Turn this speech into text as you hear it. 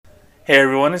Hey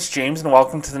everyone, it's James and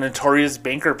welcome to the Notorious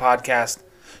Banker Podcast.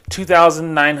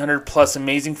 2,900 plus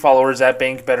amazing followers at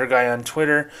Bank Better Guy on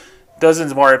Twitter.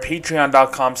 Dozens more at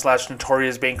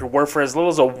patreon.com/notoriousbanker, where for as little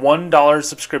as a $1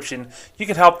 subscription, you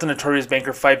can help the Notorious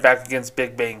Banker fight back against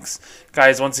big banks.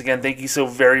 Guys, once again, thank you so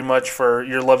very much for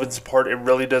your love and support. It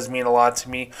really does mean a lot to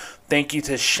me. Thank you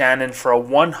to Shannon for a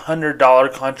 $100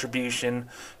 contribution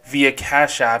via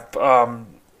Cash App.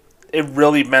 It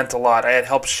really meant a lot. I had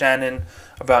helped Shannon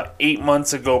about 8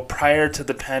 months ago, prior to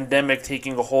the pandemic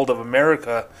taking a hold of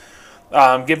America,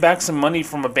 get back some money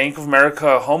from a Bank of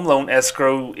America home loan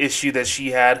escrow issue that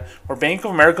she had, where Bank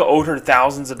of America owed her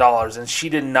thousands of dollars, and she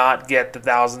did not get the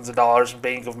thousands of dollars from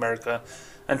Bank of America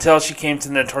until she came to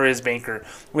the Notorious Banker.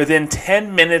 Within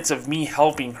 10 minutes of me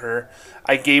helping her,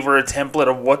 I gave her a template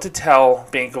of what to tell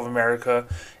Bank of America,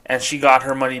 and she got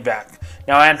her money back.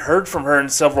 Now, I hadn't heard from her in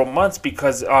several months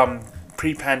because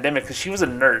pre-pandemic, because she was a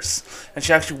nurse, and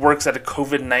she actually works at a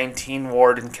COVID-19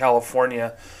 ward in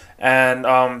California. And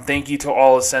thank you to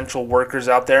all essential workers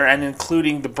out there, and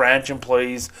including the branch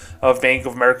employees of Bank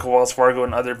of America, Wells Fargo,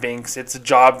 and other banks. It's a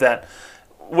job that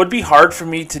would be hard for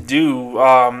me to do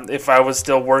if I was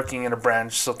still working in a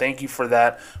branch, so thank you for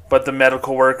that. But the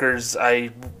medical workers,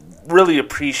 I really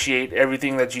appreciate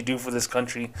everything that you do for this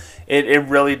country. It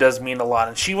really does mean a lot,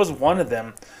 and she was one of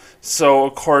them. So,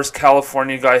 of course,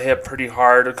 California got hit pretty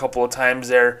hard a couple of times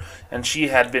there, and she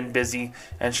had been busy.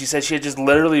 And she said she had just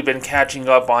literally been catching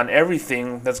up on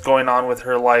everything that's going on with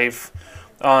her life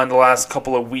in the last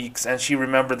couple of weeks. And she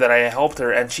remembered that I helped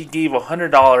her, and she gave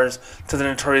 $100 to the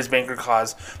Notorious Banker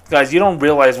cause. Guys, you don't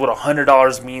realize what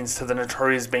 $100 means to the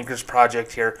Notorious Bankers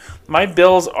Project here. My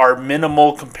bills are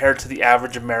minimal compared to the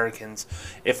average Americans.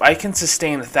 If I can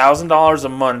sustain $1,000 a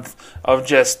month of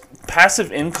just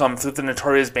passive income through the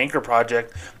Notorious Banker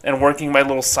Project and working my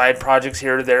little side projects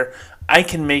here or there, I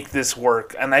can make this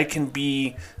work, and I can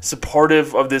be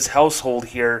supportive of this household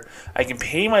here. I can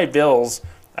pay my bills.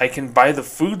 I can buy the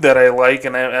food that I like,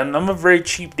 and I'm a very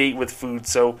cheap date with food,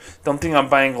 so don't think I'm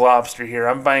buying lobster here.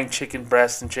 I'm buying chicken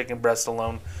breast and chicken breast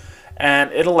alone.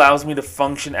 And it allows me to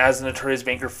function as a Notorious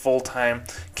Banker full-time,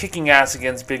 kicking ass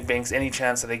against big banks any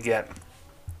chance that I get.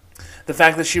 The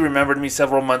fact that she remembered me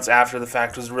several months after the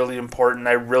fact was really important.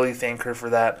 I really thank her for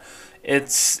that.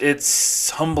 It's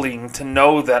humbling to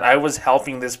know that I was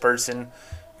helping this person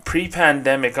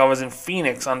pre-pandemic. I was in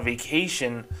Phoenix on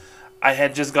vacation. I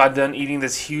had just got done eating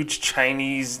this huge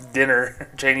Chinese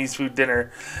food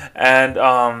dinner,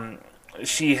 and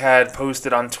she had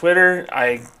posted on Twitter.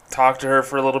 I talked to her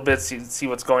for a little bit, see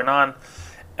what's going on,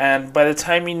 and by the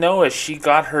time you know it, she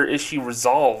got her issue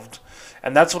resolved.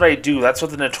 And that's what I do. That's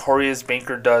what the Notorious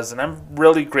Banker does. And I'm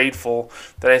really grateful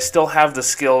that I still have the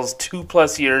skills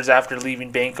 2+ years after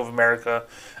leaving Bank of America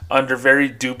under very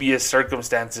dubious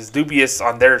circumstances. Dubious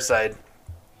on their side.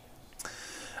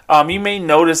 You may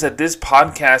notice that this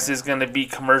podcast is going to be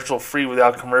commercial free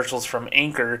without commercials from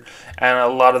Anchor and a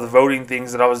lot of the voting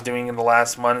things that I was doing in the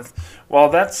last month. Well,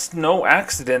 that's no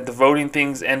accident. The voting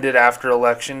things ended after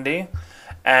Election Day.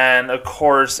 And, of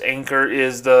course, Anchor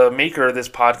is the maker of this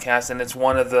podcast, and it's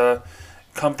one of the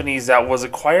companies that was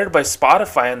acquired by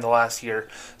Spotify in the last year.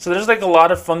 So there's like a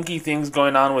lot of funky things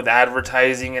going on with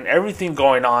advertising and everything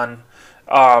going on,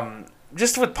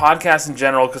 just with podcasts in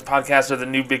general, because podcasts are the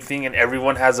new big thing and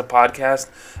everyone has a podcast.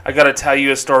 I got to tell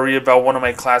you a story about one of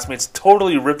my classmates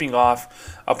totally ripping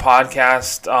off a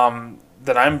podcast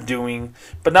that I'm doing,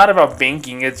 but not about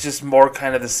banking. It's just more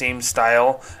kind of the same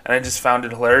style, and I just found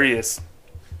it hilarious.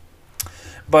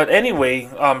 But anyway,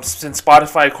 since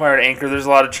Spotify acquired Anchor, there's a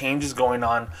lot of changes going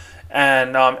on.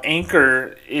 And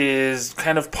Anchor is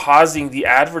kind of pausing the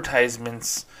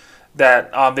advertisements that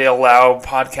they allow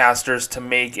podcasters to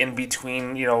make in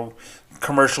between,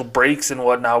 commercial breaks and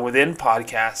whatnot within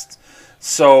podcasts.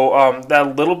 So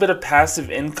that little bit of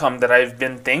passive income that I've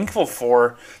been thankful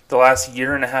for the last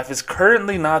year and a half is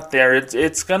currently not there.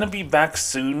 It's going to be back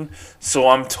soon, so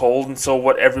I'm told, and so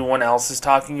what everyone else is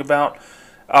talking about.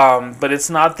 But it's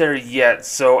not there yet.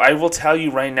 So I will tell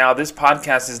you right now, this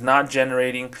podcast is not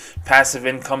generating passive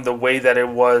income the way that it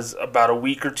was about a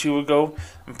week or two ago.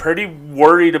 I'm pretty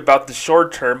worried about the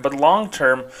short term, but long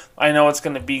term, I know it's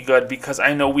going to be good because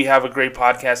I know we have a great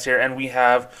podcast here, and we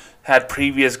have had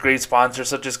previous great sponsors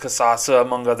such as Kasasa,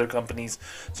 among other companies.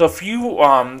 So if you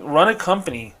run a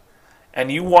company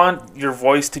and you want your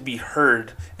voice to be heard,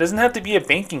 it doesn't have to be a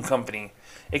banking company.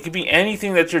 It could be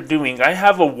anything that you're doing. I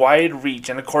have a wide reach,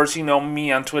 and of course you know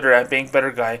me on Twitter at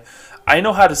BankBetterGuy. I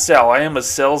know how to sell. I am a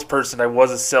salesperson. I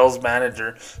was a sales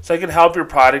manager. So I can help your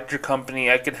product, your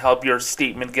company. I can help your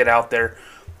statement get out there.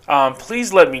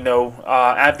 please let me know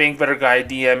at BankBetterGuy.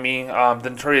 DM me, the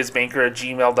Notorious Banker at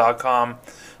gmail.com.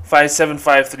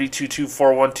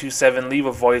 575-322-4127. Leave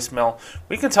a voicemail.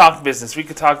 We can talk business. We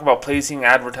can talk about placing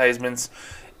advertisements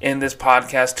in this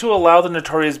podcast to allow the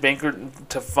Notorious Banker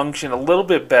to function a little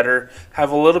bit better, have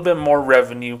a little bit more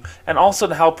revenue, and also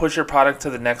to help push your product to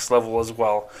the next level as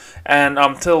well. And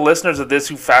to the listeners of this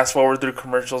who fast forward through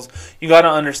commercials, you got to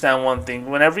understand one thing.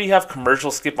 Whenever you have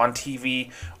commercial skip on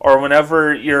TV, or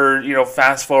whenever you're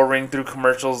fast forwarding through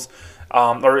commercials,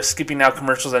 or skipping out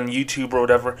commercials on YouTube or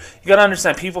whatever, you got to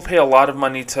understand people pay a lot of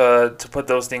money to put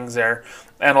those things there.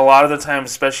 And a lot of the time,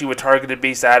 especially with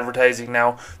targeted-based advertising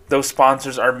now, those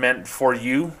sponsors are meant for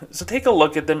you. So take a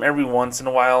look at them every once in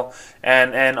a while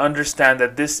and understand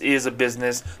that this is a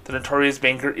business. The Notorious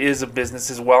Banker is a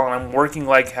business as well, and I'm working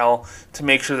like hell to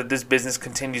make sure that this business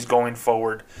continues going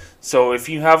forward. So if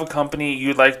you have a company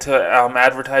you'd like to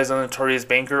advertise on the Notorious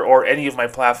Banker or any of my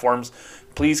platforms,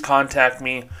 please contact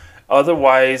me.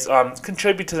 Otherwise,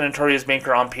 contribute to the Notorious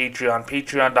Banker on Patreon,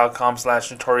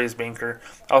 patreon.com/Notorious Banker.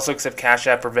 I also accept Cash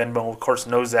App or Venmo, of course,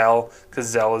 no Zelle,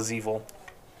 because Zelle is evil.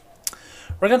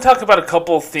 We're going to talk about a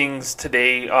couple of things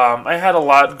today. I had a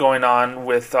lot going on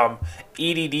with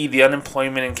EDD, the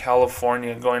unemployment in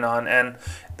California going on, and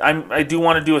I do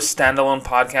want to do a standalone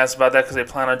podcast about that because I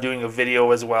plan on doing a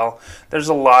video as well. There's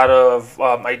a lot of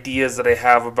ideas that I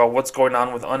have about what's going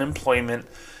on with unemployment,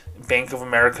 Bank of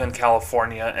America in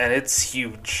California, and it's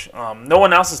huge. No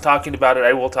one else is talking about it.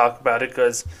 I will talk about it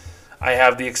because I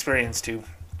have the experience too.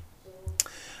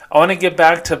 I want to get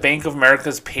back to Bank of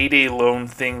America's Payday loan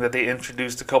thing that they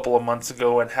introduced a couple of months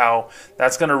ago and how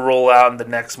that's going to roll out in the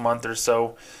next month or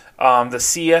so. The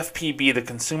CFPB, the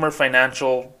Consumer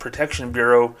Financial Protection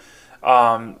Bureau,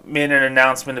 made an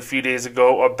announcement a few days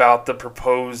ago about the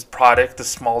proposed product, the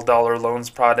small dollar loans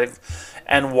product,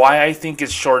 and why I think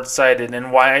it's short-sighted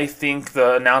and why I think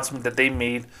the announcement that they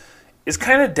made is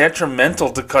kind of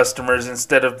detrimental to customers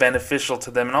instead of beneficial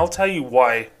to them, and I'll tell you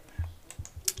why.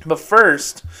 But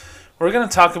first, we're going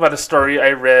to talk about a story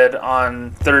I read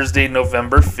on Thursday,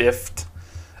 November 5th,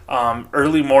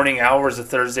 early morning hours of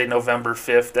Thursday, November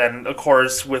 5th, and of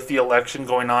course with the election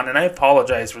going on, and I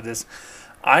apologize for this.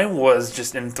 I was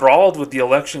just enthralled with the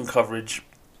election coverage.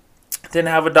 Didn't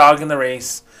have a dog in the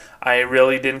race. I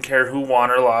really didn't care who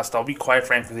won or lost. I'll be quite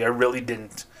frank with you, I really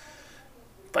didn't.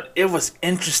 But it was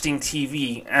interesting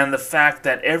TV, and the fact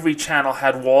that every channel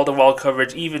had wall-to-wall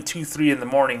coverage, even 2, 3 in the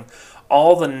morning.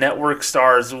 All the network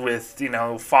stars with,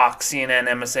 Fox, CNN,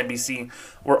 MSNBC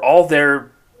were all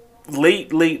there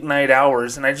late night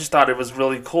hours, and I just thought it was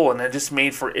really cool, and it just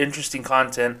made for interesting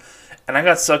content, and I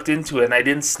got sucked into it, and I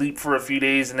didn't sleep for a few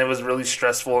days, and it was really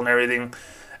stressful and everything,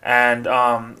 and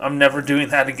I'm never doing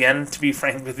that again, to be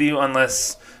frank with you,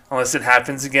 unless it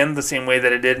happens again the same way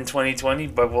that it did in 2020,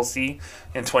 but we'll see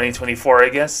in 2024, I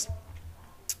guess.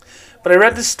 But I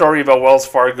read this story about Wells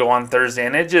Fargo on Thursday,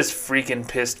 and it just freaking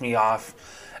pissed me off.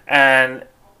 And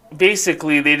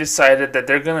basically, they decided that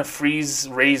they're going to freeze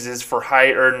raises for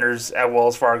high earners at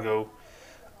Wells Fargo.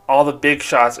 All the big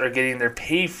shots are getting their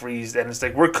pay freezed, and it's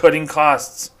like, we're cutting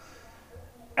costs.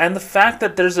 And the fact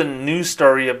that there's a news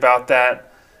story about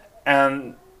that,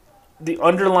 and the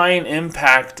underlying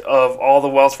impact of all the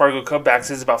Wells Fargo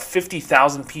cutbacks is about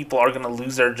 50,000 people are going to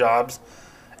lose their jobs.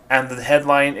 And the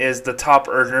headline is the top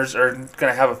earners are going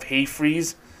to have a pay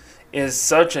freeze, is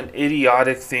such an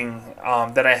idiotic thing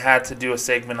that I had to do a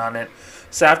segment on it.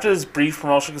 So after this brief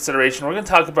promotional consideration, we're going to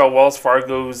talk about Wells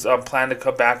Fargo's plan to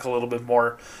cut back a little bit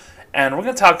more. And we're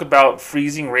going to talk about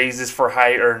freezing raises for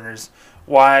high earners.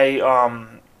 Why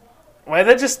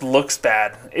that just looks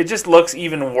bad. It just looks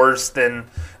even worse than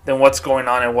what's going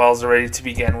on at Wells already to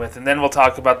begin with. And then we'll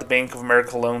talk about the Bank of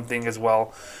America loan thing as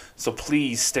well. So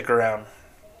please stick around.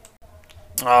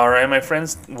 Alright, my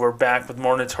friends, we're back with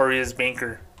more Notorious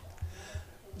Banker.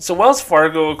 So Wells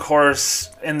Fargo, of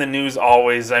course, in the news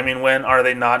always. I mean, when are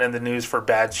they not in the news for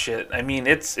bad shit? I mean,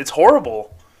 it's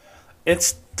horrible.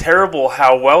 It's terrible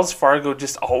how Wells Fargo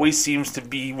just always seems to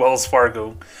be Wells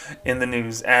Fargo in the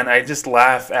news. And I just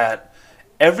laugh at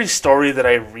every story that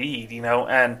I read,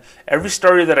 and every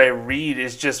story that I read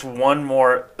is just one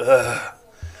more,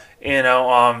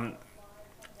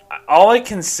 all I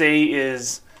can say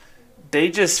is they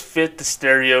just fit the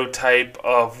stereotype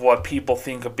of what people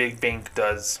think a big bank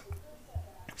does.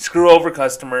 Screw over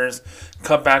customers,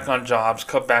 cut back on jobs,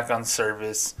 cut back on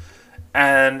service,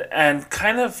 and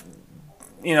kind of,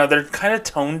 they're kind of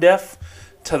tone deaf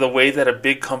to the way that a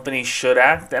big company should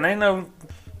act. And I know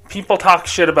people talk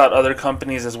shit about other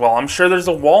companies as well. I'm sure there's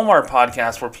a Walmart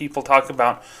podcast where people talk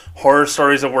about horror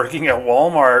stories of working at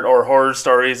Walmart or horror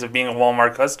stories of being a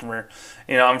Walmart customer.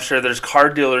 I'm sure there's car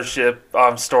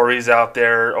dealership stories out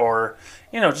there, or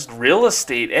just real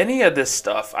estate, any of this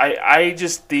stuff. I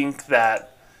just think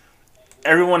that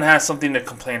everyone has something to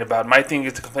complain about. My thing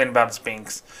is to complain about is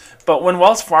banks. But when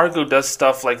Wells Fargo does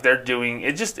stuff like they're doing,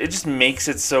 it just makes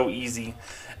it so easy.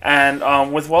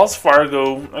 And with Wells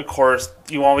Fargo, of course,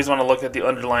 you always want to look at the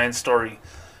underlying story.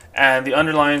 And the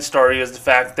underlying story is the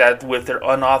fact that with their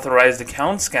unauthorized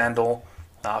account scandal,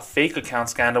 fake account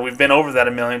scandal, we've been over that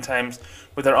a million times.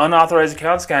 With their unauthorized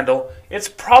account scandal, it's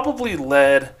probably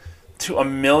led to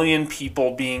 1 million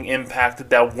people being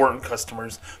impacted that weren't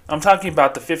customers. I'm talking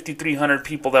about the 5,300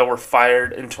 people that were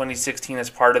fired in 2016 as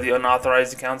part of the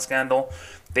unauthorized account scandal.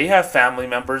 They have family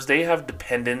members, they have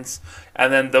dependents,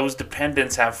 and then those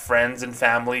dependents have friends and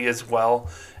family as well.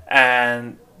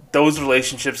 And those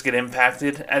relationships get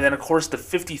impacted. And then, of course, the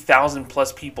 50,000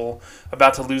 plus people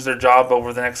about to lose their job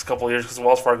over the next couple of years because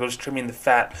Wells Fargo is trimming the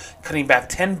fat, cutting back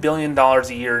 $10 billion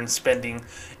a year in spending.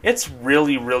 It's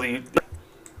really, really...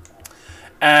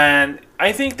 And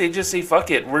I think they just say,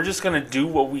 fuck it, we're just going to do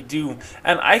what we do.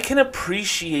 And I can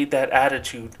appreciate that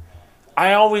attitude.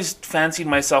 I always fancied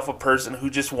myself a person who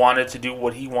just wanted to do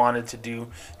what he wanted to do.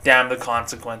 Damn the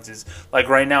consequences. Like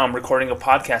right now, I'm recording a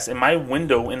podcast, and my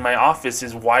window in my office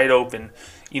is wide open.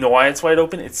 You know why it's wide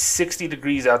open? It's 60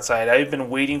 degrees outside. I've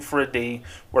been waiting for a day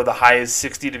where the high is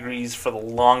 60 degrees for the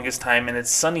longest time, and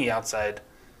it's sunny outside.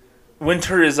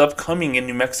 Winter is upcoming in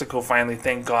New Mexico finally,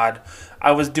 thank God.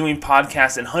 I was doing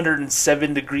podcasts in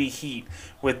 107 degree heat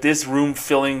with this room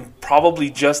feeling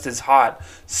probably just as hot,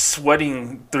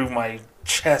 sweating through my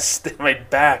chest and my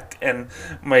back, and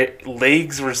my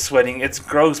legs were sweating. It's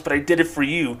gross, but I did it for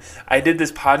you. I did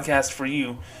this podcast for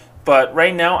you. But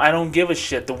right now, I don't give a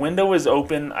shit. The window is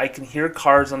open. I can hear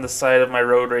cars on the side of my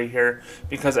road right here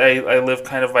because I live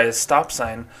kind of by a stop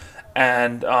sign.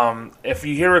 And if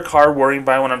you hear a car whirring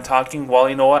by when I'm talking, well,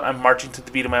 you know what? I'm marching to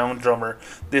the beat of my own drummer.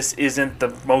 This isn't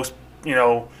the most,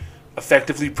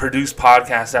 effectively produced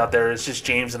podcast out there. It's just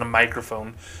James and a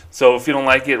microphone. So if you don't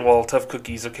like it, well, tough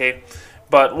cookies, okay?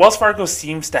 But Wells Fargo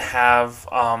seems to have,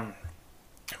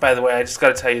 by the way, I just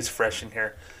got to tell you, it's fresh in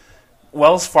here.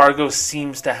 Wells Fargo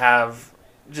seems to have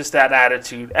just that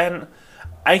attitude. And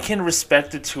I can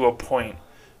respect it to a point.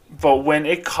 But when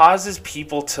it causes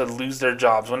people to lose their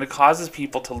jobs, when it causes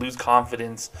people to lose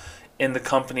confidence in the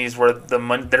companies where their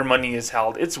money is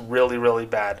held, it's really, really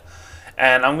bad.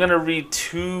 And I'm going to read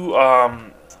two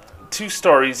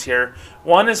stories here.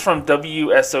 One is from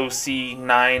WSOC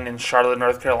 9 in Charlotte,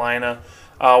 North Carolina.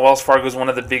 Wells Fargo is one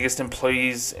of the biggest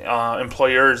employers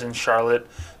in Charlotte.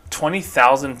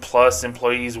 20,000 plus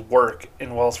employees work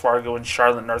in Wells Fargo in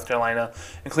Charlotte, North Carolina,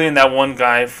 including that one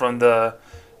guy from the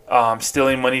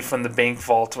stealing money from the bank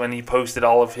vault when he posted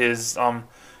all of his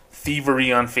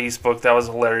thievery on Facebook. That was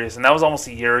hilarious. And that was almost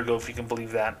a year ago, if you can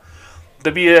believe that.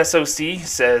 WSOC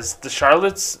says the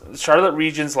Charlotte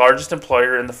region's largest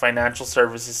employer in the financial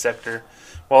services sector,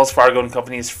 Wells Fargo and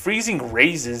Company, is freezing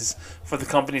raises for the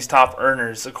company's top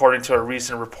earners, according to a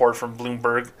recent report from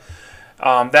Bloomberg.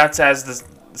 That's as the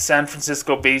San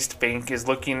Francisco-based bank is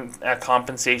looking at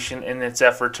compensation in its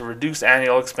effort to reduce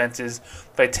annual expenses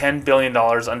by $10 billion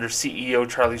under CEO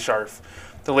Charlie Scharf.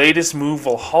 The latest move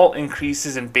will halt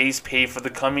increases in base pay for the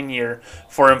coming year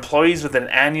for employees with an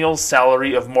annual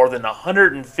salary of more than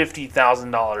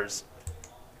 $150,000.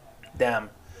 Damn.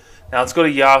 Now let's go to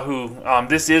Yahoo.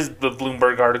 This is the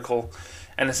Bloomberg article.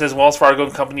 And it says Wells Fargo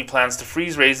and Company plans to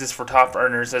freeze raises for top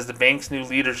earners as the bank's new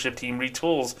leadership team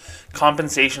retools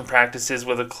compensation practices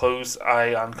with a close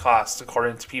eye on costs,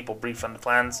 according to people briefed on the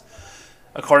plans.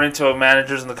 According to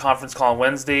managers in the conference call on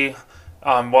Wednesday,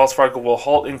 Wells Fargo will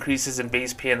halt increases in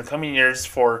base pay in the coming years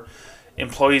for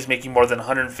employees making more than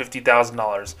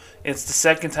 $150,000. It's the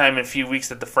second time in a few weeks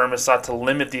that the firm has sought to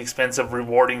limit the expense of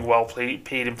rewarding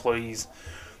well-paid employees.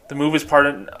 The move is part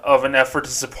of an effort to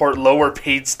support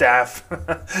lower-paid staff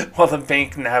while the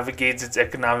bank navigates its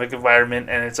economic environment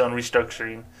and its own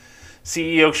restructuring.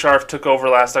 CEO Scharf took over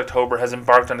last October, has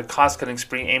embarked on a cost-cutting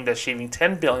spree aimed at shaving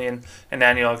 $10 billion in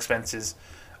annual expenses.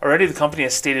 Already, the company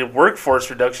has stated workforce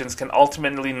reductions can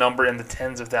ultimately number in the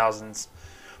tens of thousands.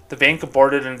 The bank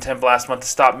aborted an attempt last month to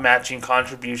stop matching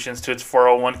contributions to its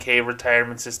 401k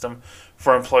retirement system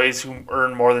for employees who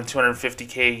earn more than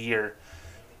 $250K a year.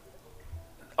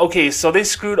 Okay, so they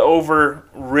screwed over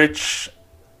rich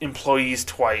employees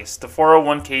twice. The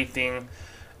 401k thing,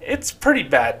 it's pretty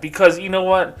bad because you know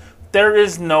what? There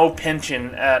is no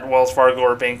pension at Wells Fargo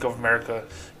or Bank of America.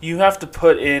 You have to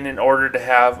put in order to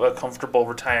have a comfortable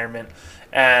retirement.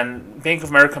 and Bank of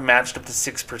America matched up to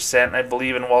 6%. I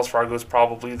believe in Wells Fargo is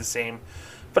probably the same.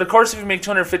 But of course, if you make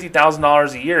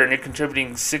 $250,000 a year and you're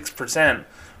contributing 6%,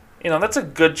 that's a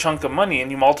good chunk of money,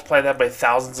 and you multiply that by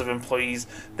thousands of employees,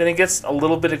 then it gets a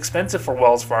little bit expensive for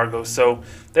Wells Fargo. So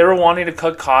they were wanting to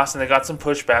cut costs, and they got some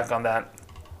pushback on that.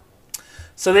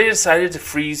 So they decided to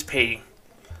freeze pay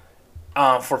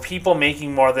for people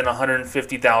making more than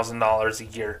 $150,000 a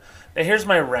year. Now here's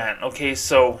my rant. Okay,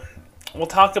 so we'll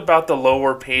talk about the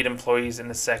lower paid employees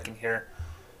in a second here.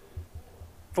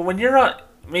 But when you're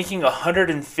making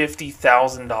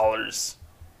 $150,000,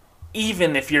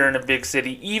 even if you're in a big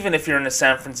city, even if you're in a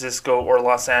San Francisco or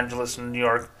Los Angeles or New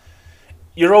York,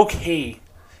 you're okay.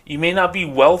 You may not be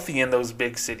wealthy in those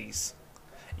big cities.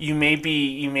 You may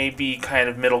be kind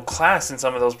of middle class in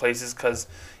some of those places because,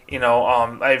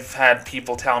 I've had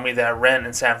people tell me that rent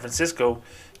in San Francisco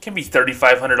can be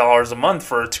 $3,500 a month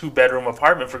for a 2-bedroom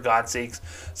apartment, for God's sakes.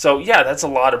 So yeah, that's a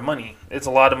lot of money. It's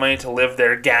a lot of money to live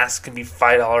there. Gas can be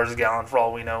 $5 a gallon for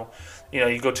all we know.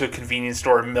 You go to a convenience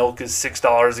store, milk is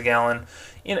 $6 a gallon.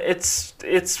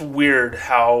 It's weird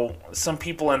how some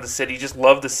people in the city just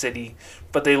love the city,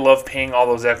 but they love paying all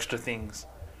those extra things.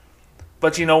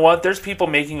 But you know what? There's people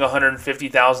making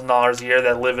 $150,000 a year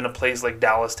that live in a place like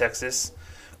Dallas, Texas,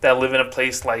 that live in a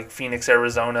place like Phoenix,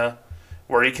 Arizona,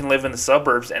 where you can live in the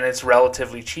suburbs and it's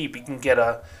relatively cheap. You can get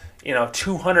a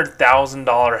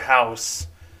 $200,000 house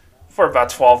for about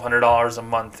 $1,200 a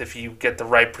month if you get the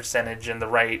right percentage and the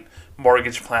right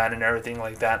mortgage plan and everything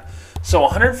like that. So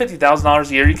 $150,000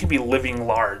 a year, you can be living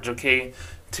large, okay?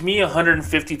 To me,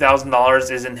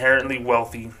 $150,000 is inherently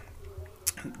wealthy.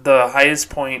 The highest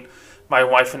point my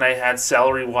wife and I had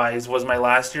salary-wise was my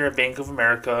last year at Bank of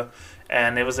America,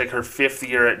 and it was like her 5th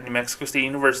year at New Mexico State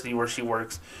University where she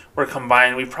works, where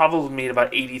combined we probably made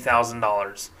about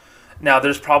 $80,000. Now,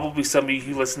 there's probably somebody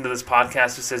who listens to this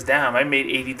podcast who says, damn, I made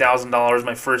 $80,000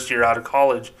 my first year out of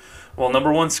college. Well,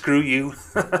 number one, screw you.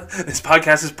 This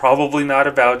podcast is probably not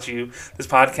about you. This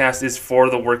podcast is for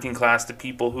the working class, the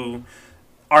people who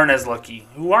aren't as lucky,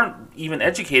 who aren't even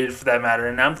educated for that matter.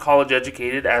 And I'm college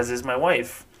educated, as is my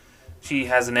wife. She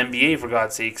has an MBA, for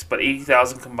God's sakes, but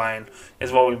 $80,000 combined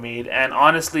is what we made. And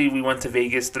honestly, we went to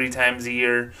Vegas 3 times a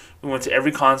year. We went to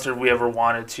every concert we ever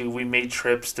wanted to. We made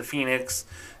trips to Phoenix.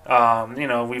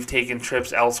 We've taken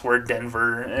trips elsewhere,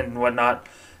 Denver and whatnot.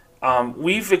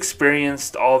 We've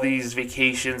experienced all these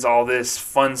vacations, all this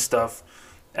fun stuff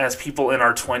as people in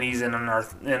our 20s and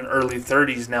in early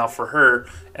 30s now for her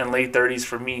and late 30s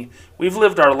for me. We've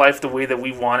lived our life the way that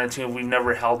we wanted to, and we've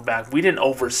never held back. We didn't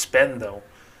overspend, though,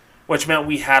 which meant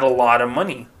we had a lot of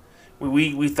money.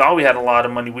 We thought we had a lot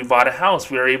of money. We bought a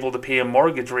house. We were able to pay a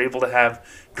mortgage. We were able to have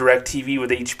DirecTV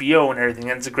with HBO and everything,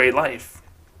 and it's a great life.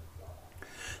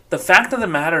 The fact of the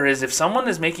matter is, if someone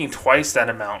is making twice that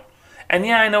amount, and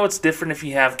yeah, I know it's different if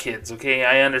you have kids, okay?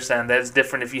 I understand that it's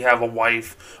different if you have a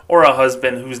wife or a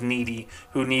husband who's needy,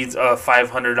 who needs a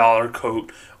 $500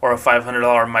 coat or a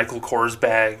 $500 Michael Kors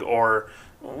bag or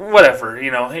whatever,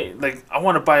 hey, like, I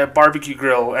want to buy a barbecue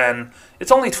grill and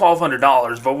it's only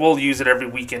 $1,200, but we'll use it every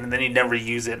weekend, and then you never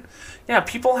use it. Yeah,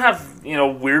 people have,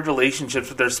 weird relationships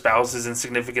with their spouses and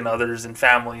significant others and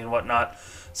family and whatnot,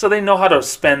 so they know how to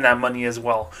spend that money as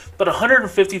well. But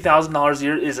 $150,000 a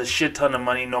year is a shit ton of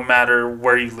money no matter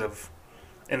where you live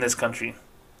in this country.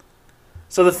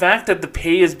 So the fact that the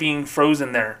pay is being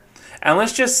frozen there, and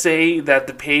let's just say that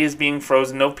the pay is being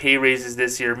frozen, no pay raises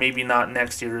this year, maybe not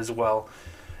next year as well,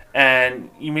 and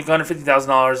you make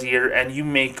 $150,000 a year and you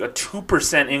make a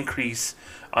 2% increase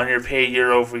on your pay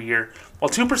year over year. Well,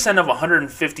 2% of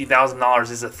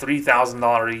 $150,000 is a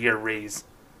 $3,000 a year raise.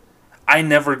 I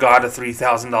never got a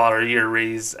 $3,000 a year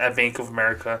raise at Bank of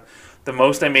America. The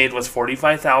most I made was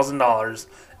 $45,000,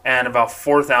 and about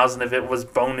 $4,000 of it was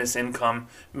bonus income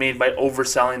made by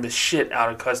overselling the shit out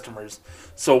of customers.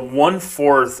 So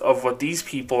 1/4 of what these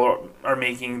people are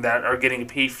making that are getting a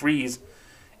pay freeze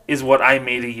is what I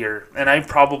made a year. And I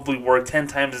probably worked 10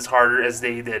 times as harder as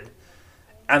they did.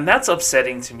 And that's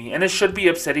upsetting to me. And it should be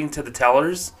upsetting to the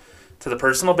tellers, to the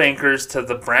personal bankers, to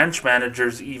the branch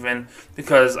managers even,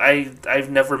 because I've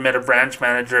never met a branch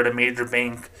manager at a major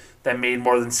bank that made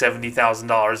more than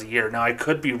 $70,000 a year. Now, I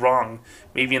could be wrong.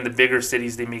 Maybe in the bigger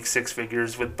cities they make 6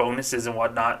 figures with bonuses and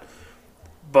whatnot.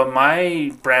 But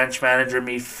my branch manager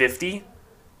made 50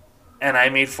 and I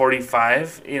made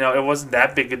 45. It wasn't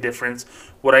that big a difference.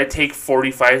 Would I take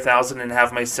 45,000 and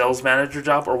have my sales manager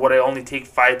job, or would I only take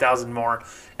 5,000 more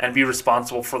and be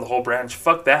responsible for the whole branch?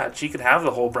 Fuck that. She could have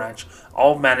the whole branch.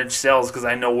 I'll manage sales because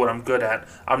I know what I'm good at.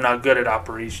 I'm not good at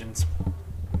operations.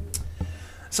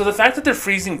 So the fact that they're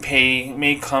freezing pay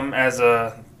may come as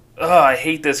I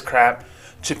hate this crap.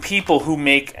 to people who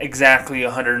make exactly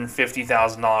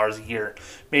 $150,000 a year.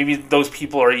 Maybe those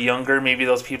people are younger. Maybe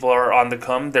those people are on the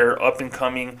come. They're up and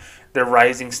coming. They're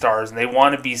rising stars, and they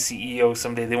want to be CEO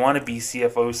someday. They want to be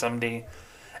CFO someday.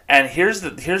 And here's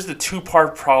the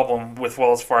two-part problem with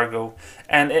Wells Fargo,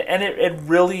 and it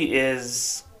really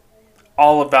is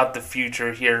all about the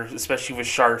future here, especially with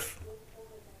Sharf.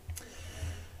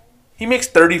 He makes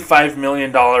 $35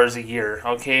 million a year,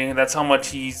 okay? That's how much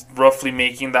he's roughly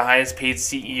making, the highest paid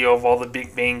CEO of all the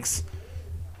big banks.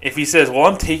 If he says, well,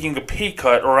 I'm taking a pay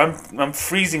cut or I'm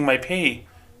freezing my pay,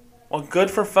 well,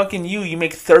 good for fucking you. You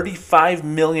make $35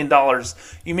 million.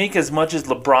 You make as much as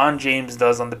LeBron James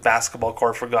does on the basketball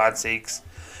court, for God's sakes.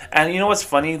 And you know what's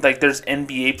funny? Like, there's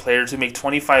NBA players who make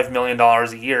 $25 million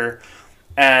a year,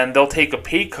 and they'll take a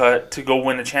pay cut to go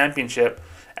win a championship.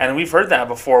 And we've heard that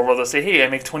before, where they'll say, hey, I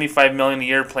make $25 million a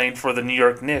year playing for the New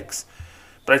York Knicks,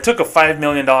 but I took a $5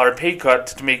 million pay cut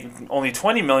to make only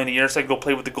 $20 million a year so I could go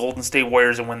play with the Golden State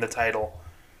Warriors and win the title.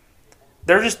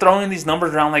 They're just throwing these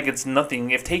numbers around like it's nothing.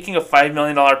 If taking a $5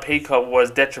 million pay cut was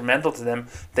detrimental to them,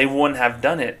 they wouldn't have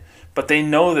done it. But they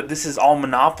know that this is all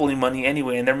monopoly money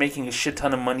anyway, and they're making a shit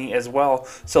ton of money as well.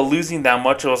 So losing that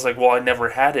much, it was like, well, I never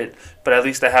had it, but at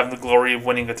least I have the glory of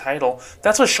winning a title.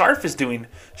 That's what Sharf is doing.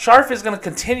 Sharf is going to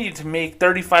continue to make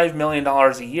 $35 million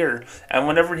a year, and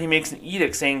whenever he makes an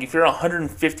edict saying if you're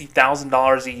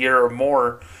 $150,000 a year or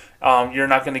more, you're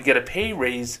not going to get a pay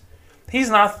raise, he's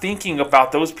not thinking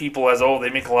about those people as, oh, they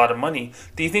make a lot of money.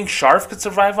 Do you think Sharf could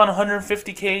survive on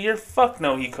 $150K a year? Fuck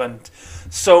no, he couldn't.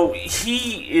 So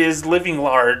he is living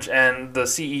large, and the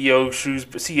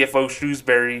CFO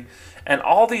Shrewsbury, and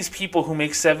all these people who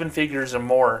make seven figures or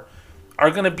more are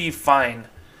going to be fine.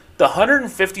 The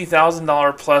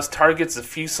 $150,000 plus targets a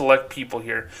few select people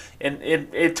here, and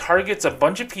it targets a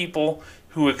bunch of people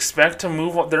who expect to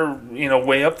move their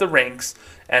way up the ranks,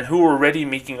 and who are already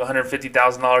making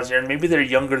 $150,000 a year, and maybe they're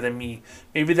younger than me.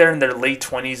 Maybe they're in their late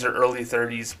 20s or early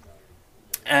 30s.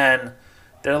 And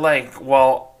they're like,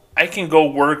 well, I can go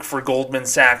work for Goldman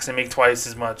Sachs and make twice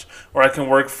as much, or I can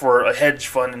work for a hedge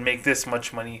fund and make this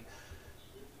much money.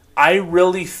 I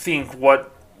really think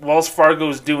what Wells Fargo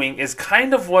is doing is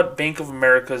kind of what Bank of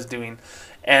America is doing.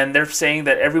 And they're saying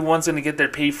that everyone's going to get their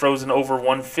pay frozen over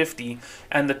 150,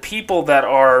 and the people that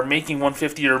are making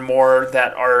 150 or more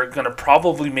that are going to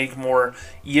probably make more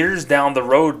years down the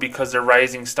road because they're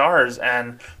rising stars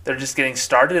and they're just getting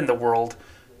started in the world,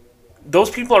 those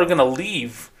people are going to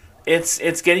leave.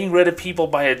 It's getting rid of people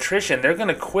by attrition. They're going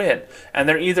to quit, and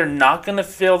they're either not going to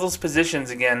fill those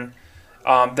positions again,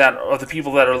 that are the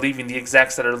people that are leaving, the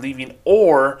execs that are leaving,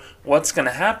 or what's going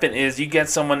to happen is you get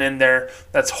someone in there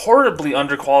that's horribly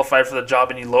underqualified for the job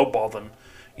and you lowball them.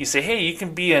 You say, hey, you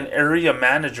can be an area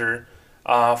manager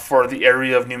for the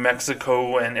area of New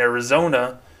Mexico and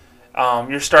Arizona.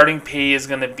 Your starting pay is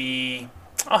going to be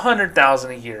 $100,000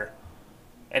 a year.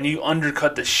 And you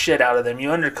undercut the shit out of them.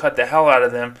 You undercut the hell out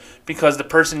of them because the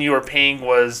person you were paying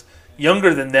was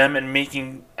younger than them and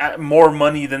making more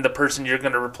money than the person you're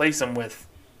going to replace them with.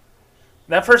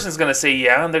 That person's going to say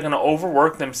yeah, and they're going to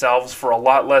overwork themselves for a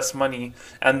lot less money,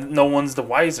 and no one's the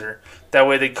wiser. That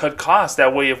way they cut costs.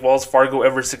 That way if Wells Fargo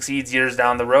ever succeeds years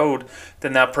down the road,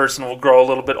 then that person will grow a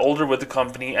little bit older with the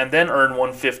company and then earn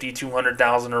 $150,000,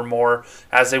 $200,000 or more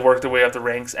as they work their way up the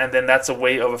ranks, and then that's a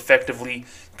way of effectively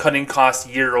cutting costs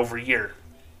year over year.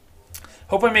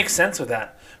 Hope I make sense with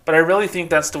that. But I really think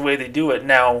that's the way they do it.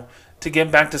 Now, to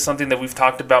get back to something that we've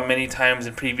talked about many times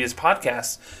in previous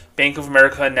podcasts, Bank of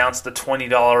America announced the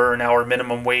 $20 an hour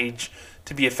minimum wage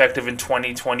to be effective in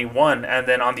 2021. And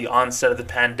then on the onset of the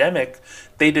pandemic,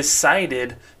 they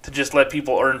decided to just let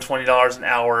people earn $20 an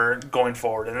hour going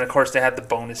forward. And of course, they had the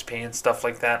bonus pay and stuff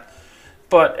like that.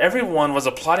 But everyone was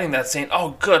applauding that, saying,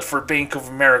 oh, good for Bank of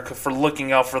America for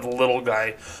looking out for the little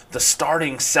guy. The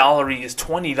starting salary is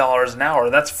 $20 an hour.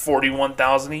 That's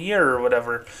 $41,000 a year or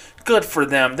whatever. Good for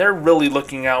them. They're really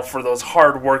looking out for those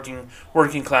hard-working,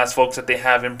 working-class folks that they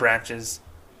have in branches.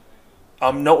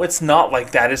 No, it's not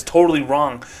like that. It's totally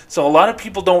wrong. So a lot of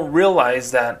people don't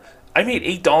realize that I made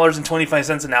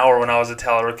 $8.25 an hour when I was a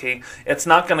teller, okay? It's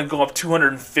not going to go up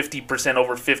 250%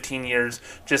 over 15 years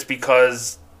just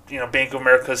because Bank of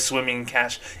America is swimming in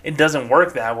cash. It doesn't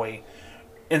work that way.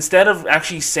 Instead of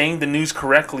actually saying the news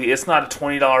correctly, it's not a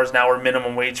 $20 an hour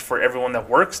minimum wage for everyone that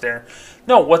works there.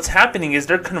 No, what's happening is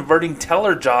they're converting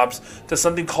teller jobs to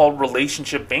something called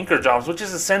relationship banker jobs, which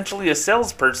is essentially a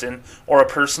salesperson or a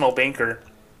personal banker.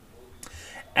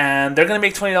 And they're going to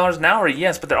make $20 an hour,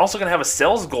 yes, but they're also going to have a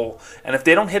sales goal. And if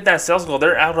they don't hit that sales goal,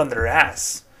 they're out on their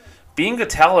ass. Being a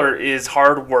teller is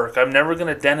hard work. I'm never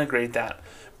going to denigrate that.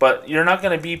 But you're not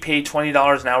going to be paid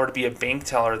 $20 an hour to be a bank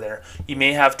teller there. You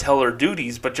may have teller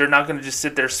duties, but you're not going to just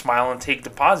sit there, smile, and take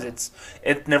deposits.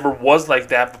 It never was like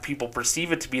that, but people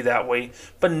perceive it to be that way.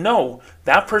 But no,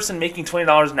 that person making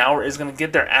 $20 an hour is going to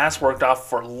get their ass worked off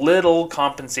for little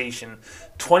compensation.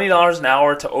 $20 an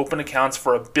hour to open accounts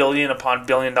for a billion upon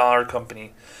billion-dollar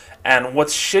company. And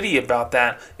what's shitty about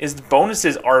that is the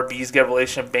bonuses RBs get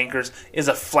relationship bankers is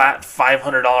a flat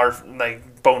 $500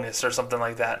 like bonus or something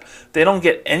like that. They don't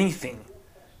get anything.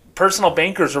 Personal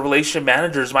bankers or relationship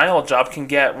managers, my old job, can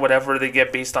get whatever they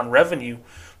get based on revenue.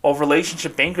 While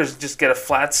relationship bankers just get a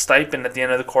flat stipend at the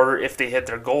end of the quarter if they hit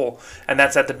their goal. And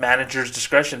that's at the manager's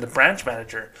discretion, the branch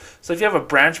manager. So if you have a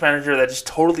branch manager that just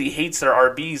totally hates their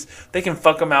RBs, they can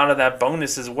fuck them out of that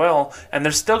bonus as well. And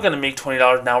they're still going to make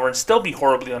 $20 an hour and still be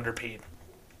horribly underpaid.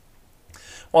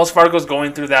 Wells Fargo's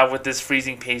going through that with this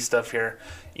freezing pay stuff here.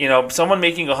 You know, someone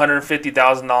making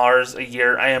 $150,000 a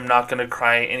year, I am not going to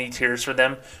cry any tears for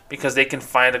them because they can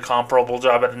find a comparable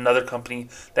job at another company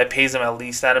that pays them at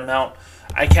least that amount.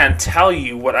 I can't tell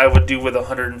you what I would do with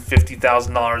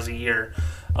 $150,000 a year.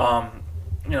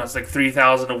 It's like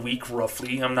 $3,000 a week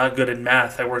roughly. I'm not good at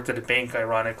math. I worked at a bank,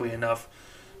 ironically enough.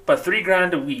 But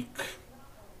 $3,000 a week.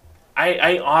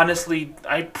 I honestly,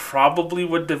 I probably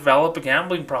would develop a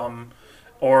gambling problem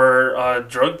or a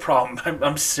drug problem.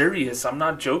 I'm serious. I'm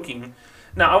not joking.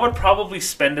 Now, I would probably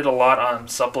spend it a lot on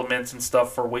supplements and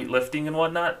stuff for weightlifting and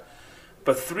whatnot.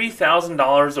 But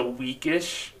 $3,000 a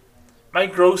week-ish, my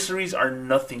groceries are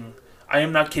nothing. I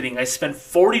am not kidding. I spent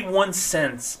 41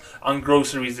 cents on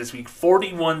groceries this week.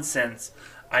 41 cents.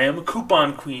 I am a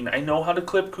coupon queen. I know how to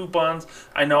clip coupons.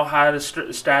 I know how to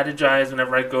strategize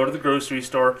whenever I go to the grocery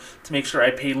store to make sure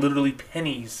I pay literally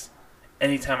pennies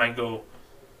anytime I go.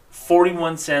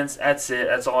 41 cents, that's it.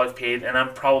 That's all I've paid. And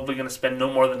I'm probably going to spend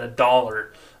no more than $1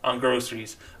 on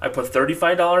groceries. I put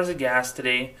 $35 of gas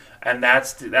today, and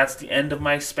that's the end of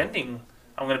my spending.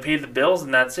 I'm going to pay the bills,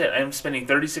 and that's it. I'm spending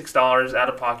 $36 out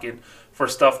of pocket for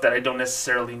stuff that I don't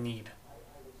necessarily need.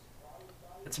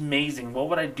 It's amazing. What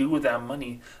would I do with that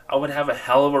money? I would have a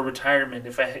hell of a retirement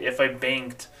if I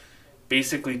banked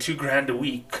basically $2,000 a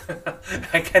week.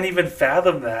 I can't even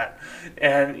fathom that.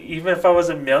 And even if I was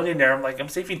a millionaire, I'm like, I'm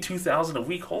saving $2,000 a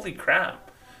week. Holy crap.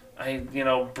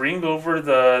 Bring over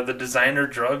the designer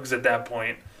drugs at that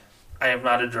point. I am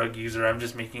not a drug user. I'm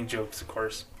just making jokes, of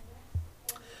course.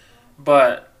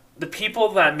 But the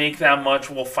people that make that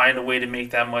much will find a way to make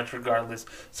that much regardless.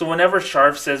 So whenever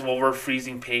Sharf says, well, we're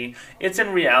freezing pay, it's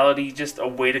in reality just a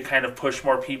way to kind of push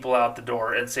more people out the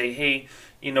door and say, hey,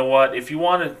 you know what, if you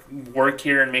want to work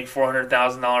here and make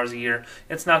 $400,000 a year,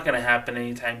 it's not going to happen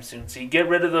anytime soon. So you get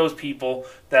rid of those people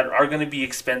that are going to be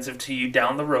expensive to you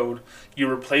down the road.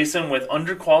 You replace them with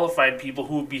underqualified people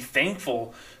who would be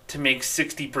thankful to make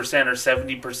 60% or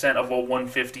 70% of what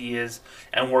 150 is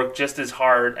and work just as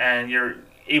hard, and you're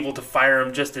able to fire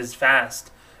them just as fast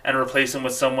and replace them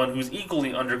with someone who's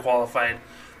equally underqualified.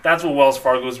 That's what Wells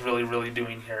Fargo is really, really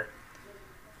doing here.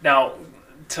 Now,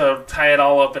 to tie it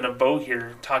all up in a bow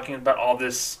here, talking about all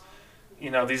this,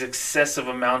 these excessive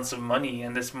amounts of money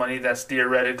and this money that's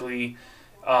theoretically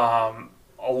a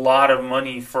lot of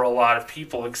money for a lot of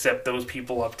people, except those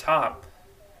people up top.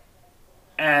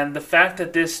 And the fact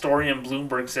that this story in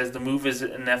Bloomberg says the move is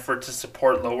an effort to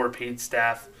support lower paid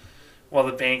staff while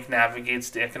the bank navigates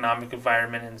the economic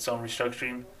environment and its own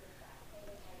restructuring.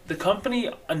 The company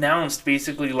announced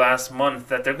basically last month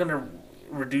that they're going to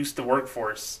reduce the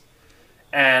workforce.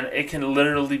 And it can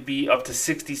literally be up to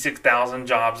 66,000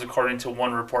 jobs according to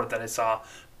one report that I saw.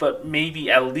 But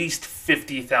maybe at least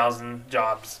 50,000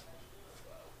 jobs.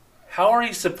 How are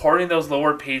you supporting those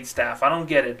lower paid staff? I don't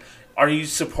get it. Are you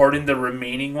supporting the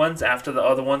remaining ones after the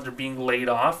other ones are being laid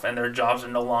off and their jobs are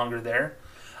no longer there?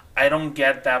 I don't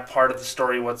get that part of the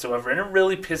story whatsoever. And it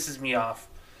really pisses me off.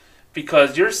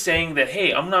 Because you're saying that,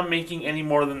 hey, I'm not making any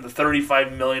more than the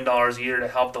 $35 million a year to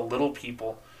help the little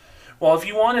people. Well, if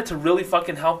you wanted to really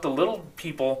fucking help the little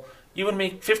people, you would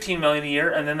make $15 million a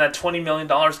year, and then that $20 million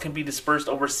can be dispersed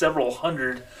over several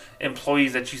hundred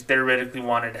employees that you theoretically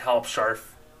wanted to help,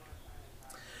 Sharf.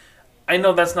 I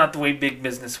know that's not the way big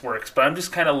business works, but I'm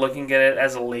just kind of looking at it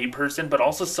as a layperson, but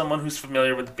also someone who's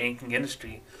familiar with the banking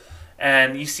industry.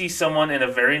 And you see someone in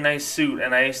a very nice suit,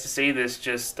 and I used to say this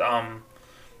just, I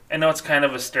know it's kind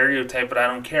of a stereotype, but I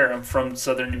don't care. I'm from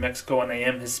southern New Mexico, and I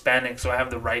am Hispanic, so I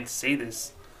have the right to say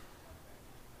this.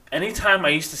 Anytime I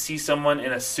used to see someone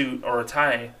in a suit or a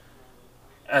tie,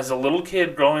 as a little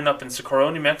kid growing up in Socorro,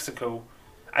 New Mexico,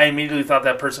 I immediately thought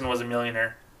that person was a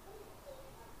millionaire.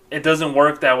 It doesn't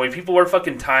work that way. People wear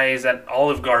fucking ties at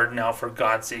Olive Garden now, for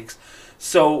God's sakes.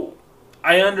 So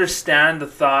I understand the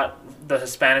thought, the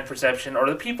Hispanic perception, or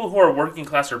the people who are working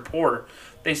class or poor.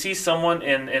 They see someone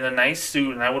in a nice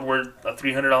suit, and I would wear a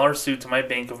 $300 suit to my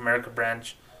Bank of America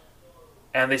branch,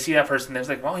 and they see that person, they're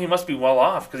like, well, he must be well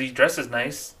off because he dresses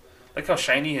nice. Look how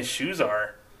shiny his shoes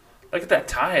are. Look at that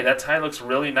tie. That tie looks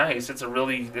really nice. It's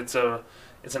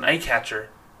an eye catcher.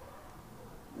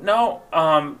 No,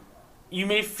 you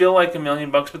may feel like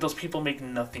 $1,000,000, but those people make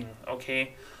nothing.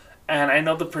 Okay, and I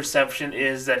know the perception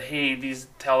is that hey, these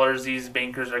tellers, these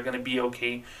bankers are going to be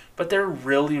okay, but they're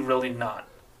really, really not.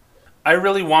 I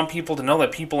really want people to know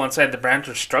that people inside the branch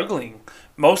are struggling.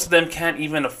 Most of them can't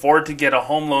even afford to get a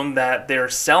home loan that they're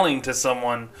selling to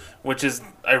someone, which is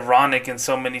ironic in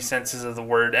so many senses of the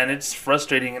word, and it's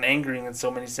frustrating and angering in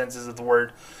so many senses of the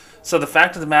word. So the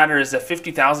fact of the matter is that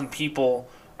 50,000 people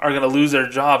are going to lose their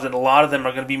jobs, and a lot of them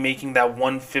are going to be making that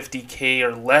 150K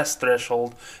or less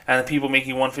threshold, and the people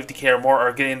making 150K or more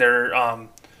are getting their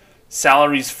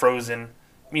salaries frozen.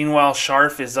 Meanwhile,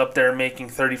 Sharf is up there making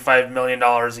 $35 million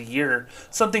a year.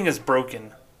 Something is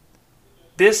broken.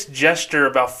 This gesture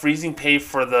about freezing pay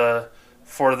for the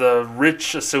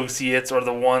rich associates, or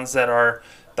the ones that are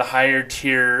the higher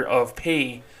tier of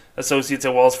pay associates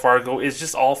at Wells Fargo, is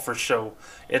just all for show.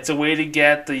 It's a way to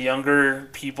get the younger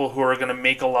people who are going to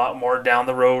make a lot more down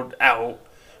the road out,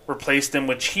 replace them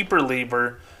with cheaper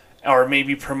labor, or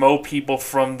maybe promote people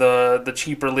from the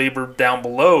cheaper labor down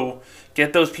below,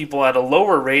 get those people at a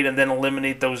lower rate, and then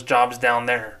eliminate those jobs down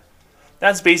there.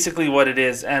 That's basically what it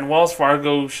is, and Wells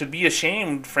Fargo should be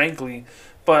ashamed, frankly,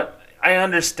 but I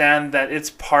understand that it's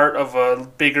part of a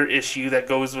bigger issue that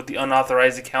goes with the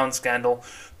unauthorized account scandal,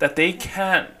 that they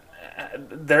can't,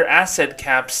 their asset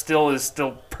cap is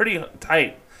still pretty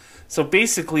tight. So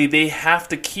basically, they have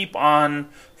to keep on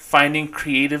finding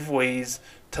creative ways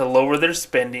to lower their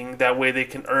spending. That way they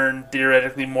can earn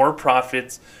theoretically more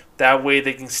profits. That way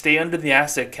they can stay under the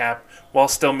asset cap while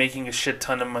still making a shit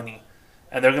ton of money.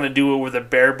 And they're going to do it with a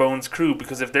bare bones crew,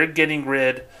 because if they're getting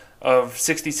rid of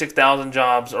 66,000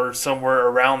 jobs or somewhere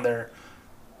around there,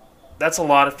 that's a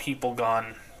lot of people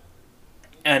gone.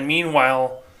 And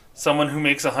meanwhile, someone who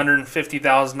makes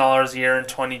 $150,000 a year in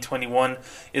 2021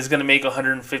 is going to make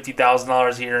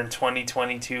 $150,000 a year in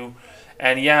 2022.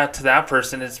 And yeah, to that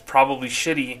person, it's probably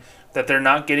shitty that they're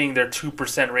not getting their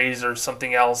 2% raise or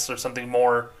something else or something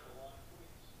more.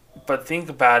 But think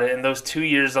about it. In those 2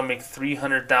 years, I'll make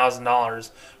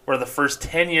 $300,000. Where the first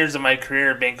 10 years of my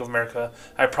career at Bank of America,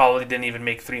 I probably didn't even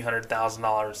make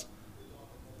 $300,000.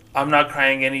 I'm not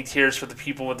crying any tears for the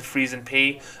people with the freeze and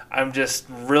pay. I'm just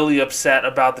really upset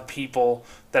about the people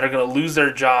that are going to lose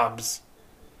their jobs.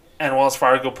 And Wells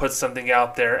Fargo puts something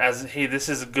out there as, hey, this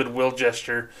is a goodwill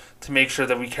gesture to make sure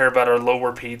that we care about our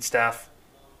lower paid staff.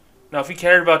 Now, if you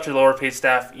cared about your lower paid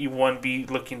staff, you wouldn't be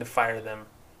looking to fire them.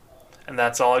 And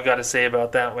that's all I got to say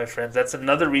about that, my friends. That's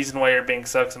another reason why your bank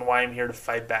sucks and why I'm here to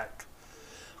fight back.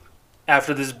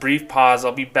 After this brief pause,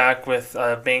 I'll be back with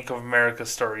a Bank of America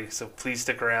story, so please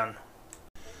stick around.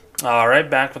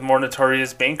 Alright, back with more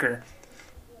Notorious Banker.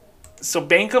 So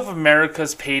Bank of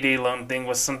America's payday loan thing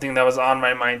was something that was on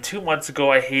my mind 2 months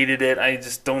ago. I hated it. I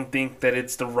just don't think that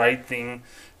it's the right thing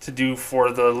to do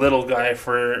for the little guy,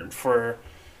 for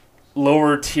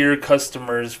lower tier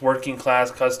customers, working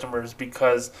class customers,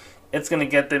 because it's going to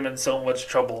get them in so much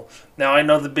trouble. Now, I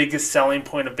know the biggest selling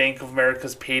point of Bank of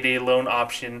America's payday loan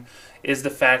option is the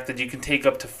fact that you can take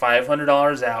up to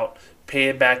 $500 out, pay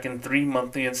it back in 3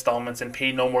 monthly installments, and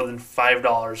pay no more than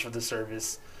 $5 for the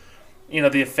service. You know,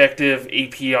 the effective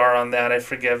APR on that, I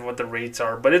forget what the rates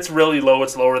are, but it's really low.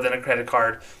 It's lower than a credit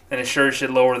card, and it sure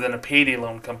should lower than a payday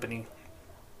loan company.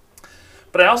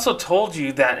 But I also told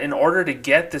you that in order to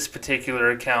get this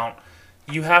particular account,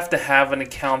 you have to have an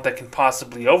account that can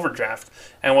possibly overdraft.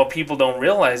 And what people don't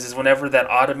realize is whenever that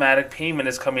automatic payment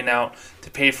is coming out to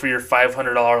pay for your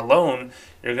 $500 loan,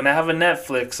 you're going to have a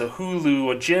Netflix, a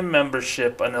Hulu, a gym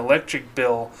membership, an electric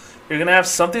bill. You're going to have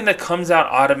something that comes out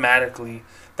automatically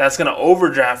that's going to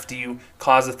overdraft you,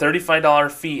 cause a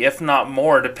 $35 fee, if not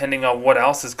more, depending on what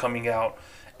else is coming out.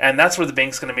 And that's where the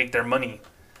bank's going to make their money.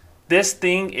 This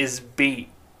thing is bait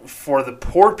for the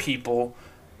poor people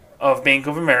of Bank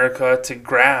of America to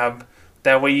grab.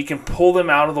 That way you can pull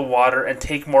them out of the water and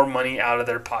take more money out of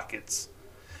their pockets.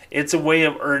 It's a way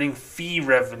of earning fee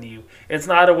revenue. It's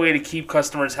not a way to keep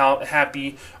customers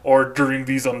happy, or during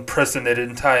these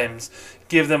unprecedented times,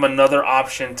 give them another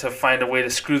option to find a way to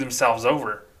screw themselves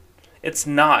over. It's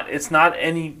not. It's not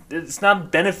a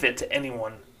benefit to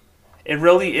anyone. It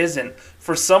really isn't.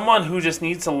 For someone who just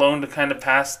needs a loan to kind of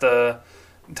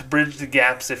to bridge the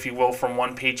gaps, if you will, from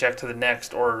one paycheck to the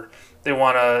next, or they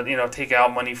want to, take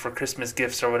out money for Christmas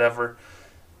gifts or whatever,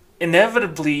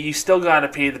 inevitably you still got to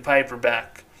pay the piper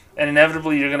back. And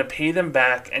inevitably you're going to pay them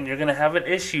back, and you're going to have an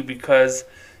issue because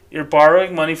you're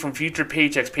borrowing money from future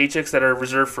paychecks that are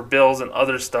reserved for bills and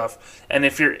other stuff. And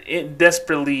if you're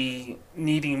desperately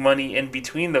needing money in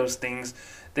between those things,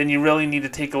 then you really need to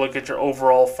take a look at your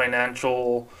overall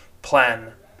financial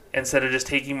plan instead of just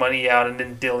taking money out and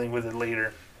then dealing with it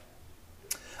later.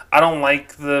 I don't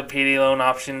like the payday loan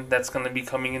option that's going to be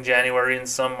coming in January in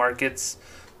some markets.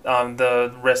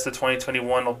 The rest of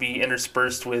 2021 will be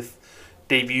interspersed with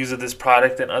debuts of this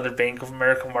product in other Bank of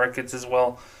America markets as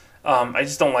well. I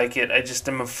just don't like it. I just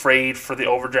am afraid for the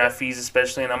overdraft fees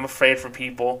especially, and I'm afraid for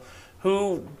people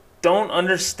who don't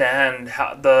understand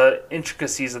how the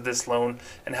intricacies of this loan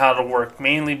and how to work,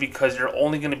 mainly because you're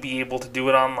only going to be able to do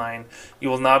it online. You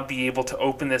will not be able to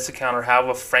open this account or have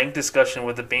a frank discussion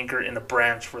with a banker in a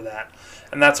branch for that,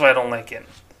 and that's why I don't like it.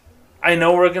 I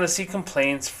know we're going to see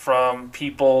complaints from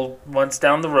people months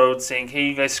down the road saying, hey,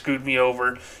 you guys screwed me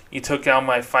over. You took out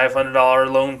my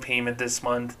 $500 loan payment this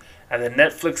month, and then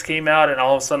Netflix came out, and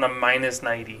all of a sudden I'm minus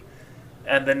 90.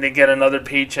 And then they get another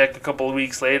paycheck a couple of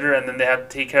weeks later, and then they have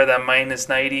to take care of that minus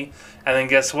 90. And then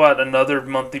guess what? Another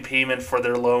monthly payment for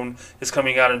their loan is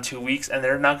coming out in 2 weeks, and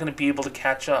they're not going to be able to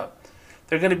catch up.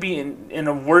 They're going to be in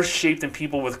a worse shape than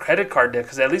people with credit card debt,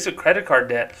 because at least with credit card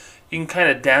debt, you can kind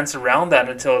of dance around that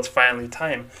until it's finally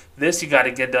time. This you got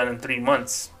to get done in 3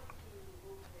 months.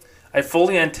 I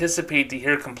fully anticipate to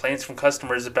hear complaints from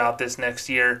customers about this next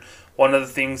year. One of the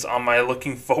things on my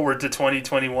looking forward to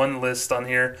 2021 list on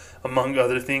here, among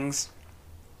other things.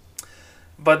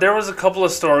 But there was a couple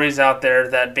of stories out there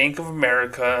that Bank of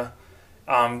America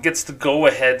gets the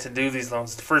go-ahead to do these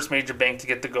loans. The first major bank to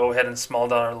get the go-ahead in small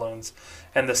dollar loans.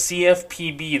 And the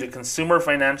CFPB, the Consumer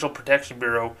Financial Protection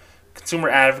Bureau, consumer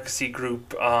advocacy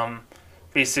group,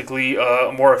 basically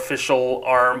a more official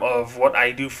arm of what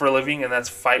I do for a living, and that's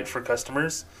fight for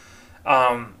customers.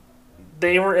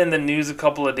 They were in the news a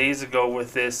couple of days ago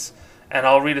with this, and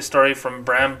I'll read a story from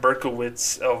Bram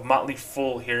Berkowitz of Motley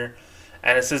Fool here.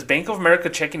 And it says, Bank of America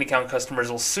checking account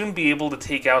customers will soon be able to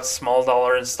take out small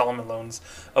dollar installment loans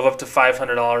of up to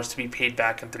 $500 to be paid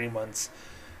back in 3 months.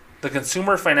 The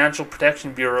Consumer Financial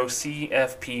Protection Bureau,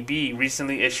 CFPB,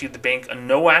 recently issued the bank a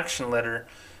no-action letter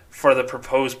for the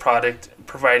proposed product,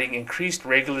 providing increased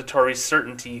regulatory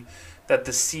certainty that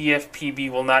the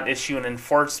CFPB will not issue an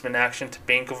enforcement action to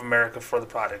Bank of America for the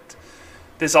product.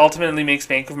 This ultimately makes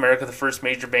Bank of America the first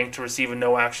major bank to receive a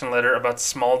no-action letter about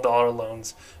small dollar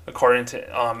loans, according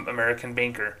to American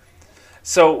Banker.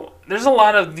 So there's a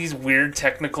lot of these weird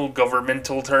technical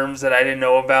governmental terms that I didn't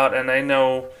know about, and I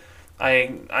know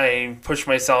I push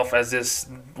myself as this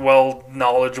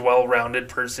well-rounded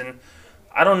person.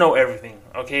 I don't know everything,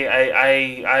 okay?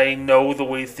 I know the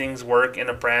way things work in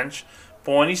a branch,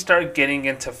 but when you start getting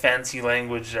into fancy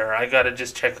language there, I gotta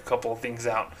just check a couple of things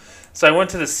out. So I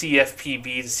went to the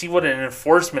CFPB to see what an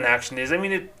enforcement action is. I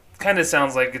mean, it kind of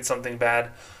sounds like it's something bad.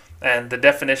 And the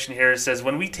definition here says,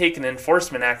 when we take an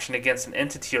enforcement action against an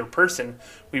entity or person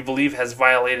we believe has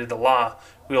violated the law,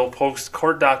 we will post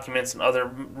court documents and other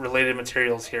related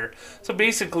materials here. So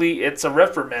basically, it's a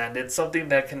reprimand. It's something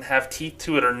that can have teeth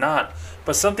to it or not,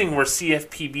 but something where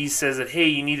CFPB says that, hey,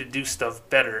 you need to do stuff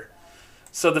better.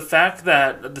 So the fact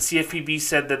that the CFPB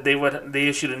said that they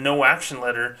issued a no-action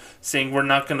letter saying we're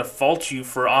not going to fault you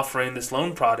for offering this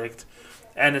loan product,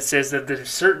 and it says that there's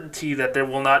certainty that they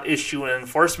will not issue an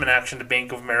enforcement action to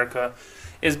Bank of America,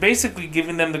 is basically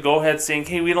giving them the go-ahead saying,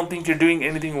 hey, we don't think you're doing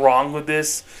anything wrong with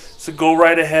this, so go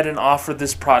right ahead and offer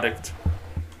this product.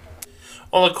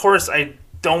 Well, of course, I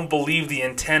don't believe the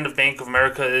intent of Bank of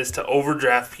America is to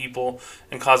overdraft people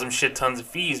and cause them shit tons of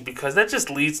fees, because that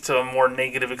just leads to a more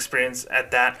negative experience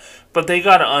at that. But they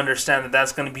got to understand that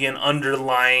that's going to be an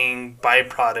underlying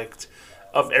byproduct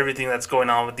of everything that's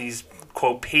going on with these,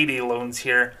 quote, payday loans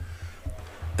here.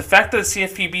 The fact that the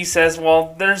CFPB says,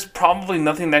 well, there's probably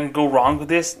nothing that can go wrong with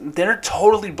this, they're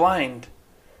totally blind.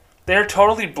 They're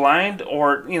totally blind,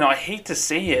 or, I hate to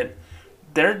say it,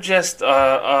 they're just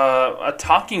a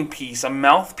talking piece, a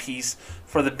mouthpiece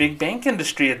for the big bank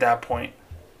industry at that point.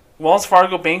 Wells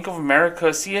Fargo, Bank of America,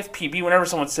 CFPB, whenever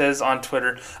someone says on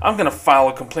Twitter, I'm going to file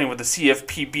a complaint with the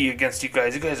CFPB against you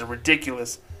guys are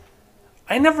ridiculous.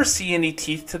 I never see any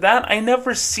teeth to that. I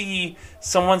never see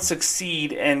someone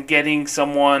succeed in getting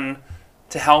someone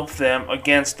to help them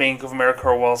against Bank of America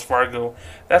or Wells Fargo.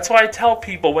 That's why I tell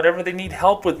people whenever they need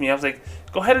help with me, I was like,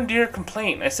 go ahead and do your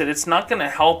complaint. I said, it's not going to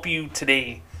help you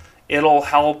today. It'll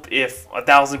help if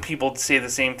 1,000 people say the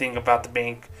same thing about the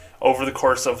bank over the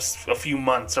course of a few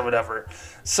months or whatever.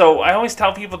 So I always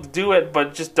tell people to do it,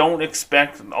 but just don't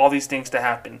expect all these things to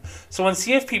happen. So when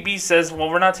CFPB says, well,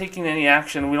 we're not taking any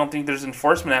action, we don't think there's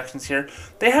enforcement actions here,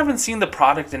 they haven't seen the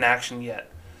product in action yet.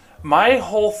 My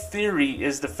whole theory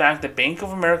is the fact that Bank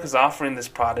of America is offering this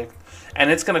product, and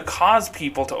it's going to cause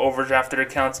people to overdraft their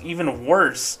accounts even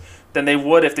worse than they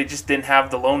would if they just didn't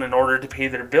have the loan in order to pay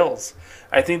their bills.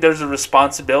 I think there's a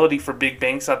responsibility for big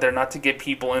banks out there not to get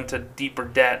people into deeper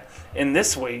debt in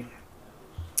this way,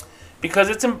 because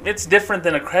it's different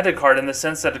than a credit card in the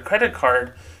sense that a credit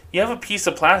card, you have a piece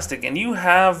of plastic and you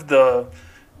have the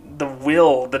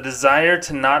desire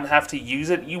to not have to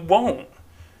use it, you won't.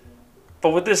 But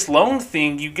with this loan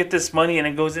thing, you get this money and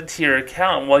it goes into your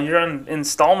account while you're on an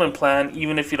installment plan,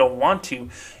 even if you don't want to.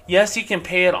 Yes, you can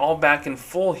pay it all back in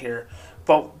full here,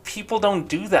 but people don't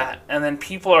do that. And then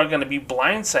people are going to be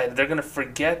blindsided. They're going to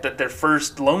forget that their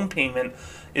first loan payment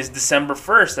is December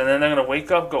 1st. And then they're going to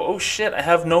wake up and go, oh shit, I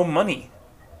have no money.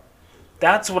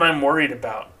 That's what I'm worried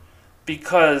about.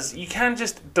 Because you can't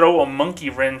just throw a monkey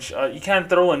wrench, you can't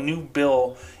throw a new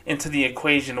bill into the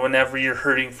equation whenever you're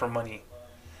hurting for money.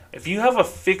 If you have a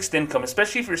fixed income,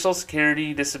 especially if you're Social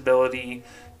Security, disability,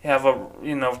 you have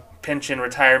a pension,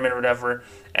 retirement, or whatever,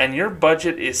 and your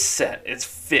budget is set, it's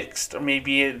fixed, or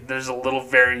maybe there's a little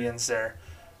variance there,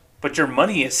 but your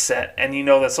money is set, and you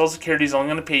know that Social Security is only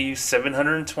going to pay you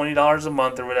 $720 a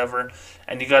month or whatever,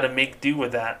 and you got to make do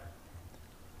with that.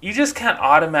 You just can't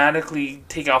automatically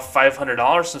take out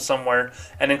 $500 from somewhere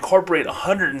and incorporate a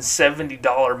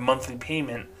 $170 monthly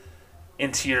payment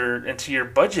into your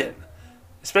budget.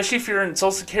 Especially if you're in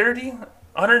Social Security,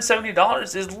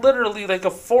 $170 is literally like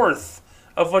a fourth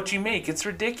of what you make. It's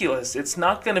ridiculous. It's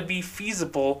not going to be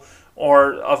feasible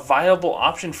or a viable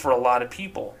option for a lot of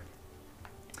people.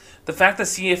 The fact that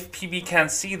CFPB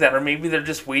can't see that, or maybe they're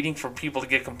just waiting for people to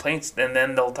get complaints and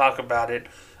then they'll talk about it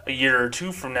a year or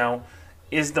two from now,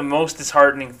 is the most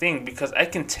disheartening thing, because I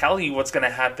can tell you what's going to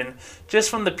happen just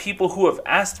from the people who have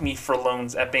asked me for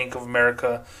loans at Bank of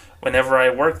America whenever I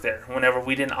work there, whenever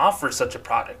we didn't offer such a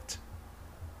product.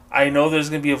 I know there's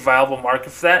going to be a viable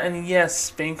market for that, and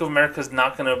yes, Bank of America is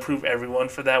not going to approve everyone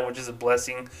for that, which is a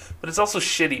blessing, but it's also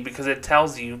shitty because it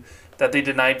tells you that they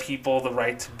deny people the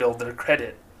right to build their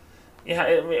credit. Yeah,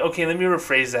 okay, let me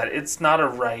rephrase that. It's not a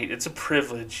right, it's a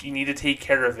privilege. You need to take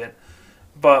care of it.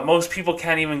 But most people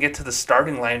can't even get to the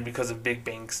starting line because of big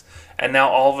banks. And now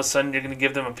all of a sudden you're going to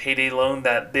give them a payday loan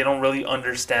that they don't really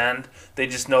understand. They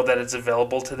just know that it's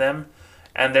available to them.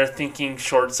 And they're thinking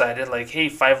short-sighted, like, hey,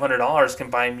 $500 can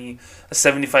buy me a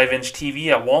 75-inch TV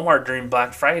at Walmart during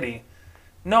Black Friday.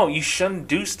 No, you shouldn't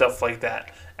do stuff like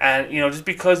that. And, just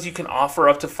because you can offer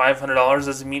up to $500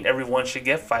 doesn't mean everyone should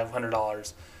get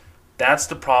 $500. That's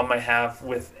the problem I have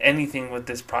with anything with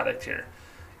this product here,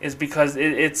 is because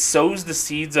it sows the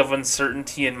seeds of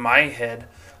uncertainty in my head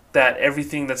that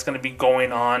everything that's going to be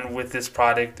going on with this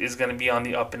product is going to be on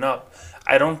the up and up.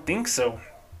 I don't think so.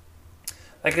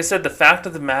 Like I said, the fact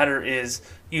of the matter is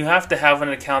you have to have an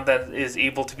account that is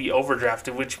able to be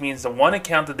overdrafted, which means the one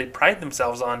account that they pride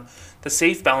themselves on, the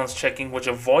safe balance checking, which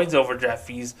avoids overdraft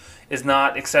fees, is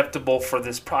not acceptable for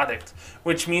this product,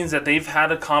 which means that they've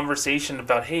had a conversation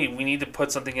about, hey, we need to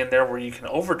put something in there where you can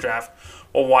overdraft.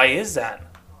 Well, why is that?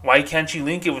 Why can't you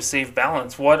link it with safe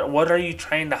balance? What are you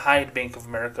trying to hide, Bank of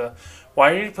America?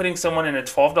 Why are you putting someone in a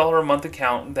 $12 a month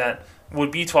account that would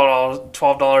be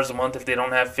 $12 a month if they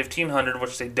don't have $1,500,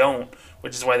 which they don't,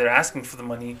 which is why they're asking for the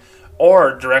money,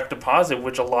 or direct deposit,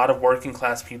 which a lot of working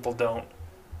class people don't?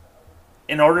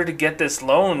 In order to get this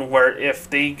loan, where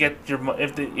if you get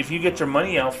your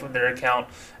money out from their account,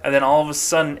 and then all of a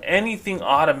sudden anything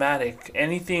automatic,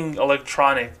 anything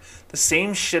electronic, the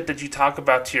same shit that you talk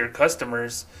about to your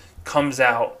customers comes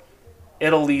out,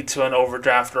 it'll lead to an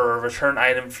overdraft or a return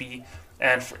item fee.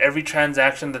 And for every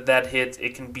transaction that hits,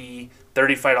 it can be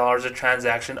 $35 a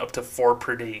transaction, up to 4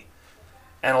 per day.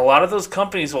 And a lot of those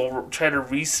companies will try to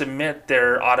resubmit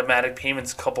their automatic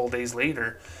payments a couple of days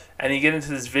later. And you get into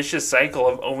this vicious cycle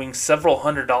of owing several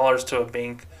 $100s to a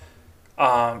bank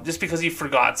just because you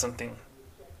forgot something.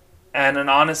 And an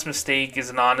honest mistake is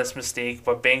an honest mistake,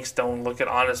 but banks don't look at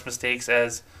honest mistakes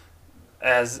as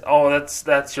oh,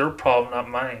 that's your problem, not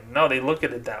mine. No, they look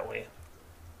at it that way.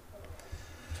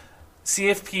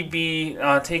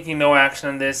 CFPB taking no action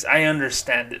on this, I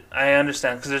understand it. I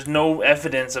understand, because there's no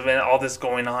evidence of all this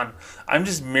going on. I'm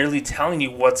just merely telling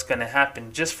you what's going to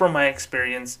happen, just from my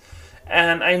experience.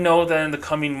 And I know that in the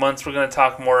coming months we're going to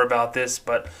talk more about this,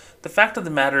 but the fact of the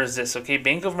matter is this, okay?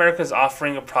 Bank of America is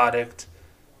offering a product,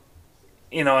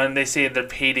 and they say they're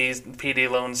payday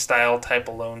loan style type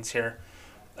of loans here.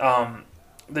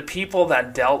 the people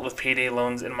that dealt with payday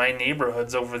loans in my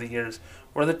neighborhoods over the years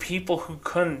were the people who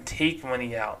couldn't take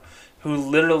money out, who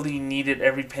literally needed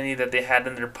every penny that they had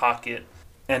in their pocket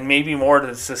and maybe more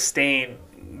to sustain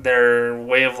their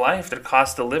way of life, their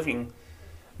cost of living.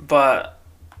 But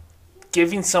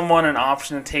giving someone an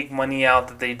option to take money out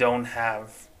that they don't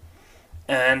have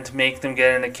and make them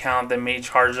get an account that may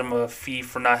charge them a fee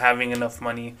for not having enough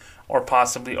money or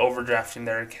possibly overdrafting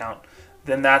their account,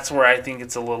 then that's where I think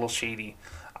it's a little shady.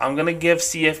 I'm going to give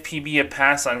CFPB a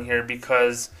pass on here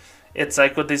because it's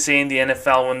like what they say in the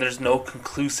NFL when there's no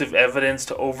conclusive evidence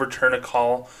to overturn a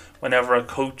call whenever a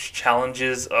coach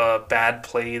challenges a bad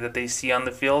play that they see on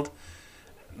the field.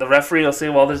 The referee will say,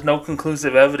 well, there's no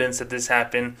conclusive evidence that this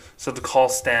happened, so the call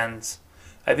stands.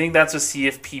 I think that's what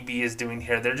CFPB is doing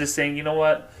here. They're just saying, you know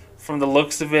what, from the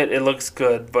looks of it, it looks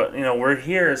good, but we're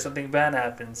here if something bad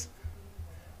happens.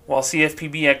 While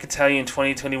CFPB, I could tell you in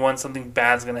 2021 something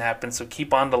bad's going to happen, so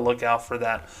keep on the lookout for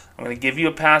that. I'm going to give you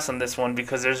a pass on this one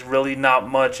because there's really not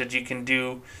much that you can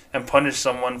do and punish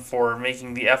someone for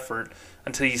making the effort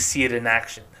until you see it in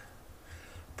action.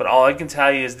 But all I can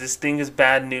tell you is this thing is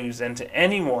bad news, and to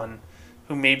anyone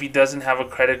who maybe doesn't have a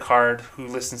credit card who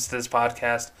listens to this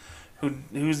podcast,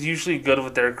 who's usually good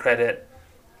with their credit,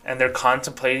 and they're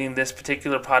contemplating this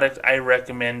particular product, I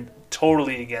recommend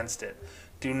totally against it.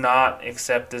 Do not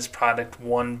accept this product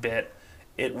one bit.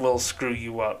 It will screw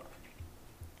you up.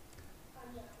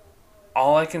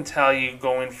 All I can tell you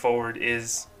going forward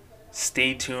is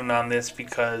stay tuned on this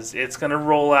because it's going to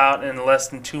roll out in less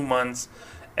than 2 months,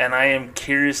 and I am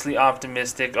curiously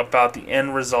optimistic about the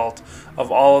end result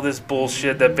of all of this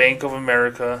bullshit that Bank of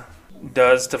America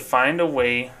does to find a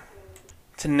way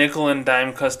to nickel and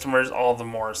dime customers all the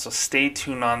more. So stay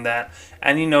tuned on that.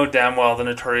 And you know damn well the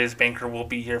Notorious Banker will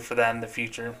be here for that in the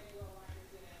future.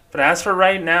 But as for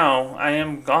right now, I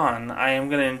am gone. I am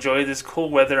going to enjoy this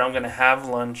cool weather. I'm going to have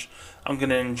lunch. I'm going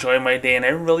to enjoy my day, and I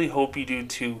really hope you do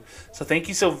too. So thank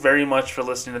you so very much for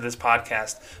listening to this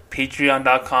podcast.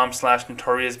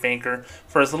 Patreon.com/NotoriousBanker.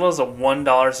 For as little as a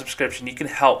 $1 subscription, you can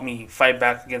help me fight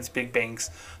back against big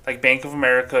banks like Bank of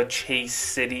America, Chase,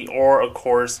 Citi, or, of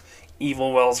course,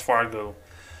 evil Wells Fargo.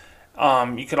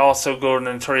 You could also go to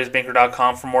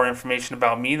notoriousbanker.com for more information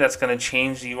about me. That's going to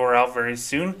change the URL very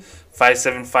soon.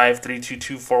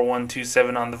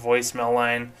 575-322-4127 on the voicemail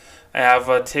line. I have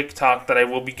a TikTok that I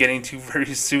will be getting to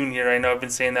very soon here. I know I've been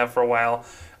saying that for a while.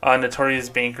 Notorious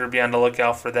Banker, be on the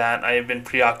lookout for that. I have been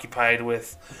preoccupied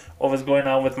with what was going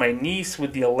on with my niece,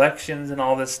 with the elections and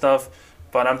all this stuff.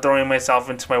 But I'm throwing myself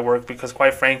into my work because,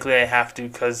 quite frankly, I have to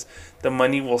because the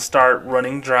money will start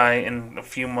running dry in a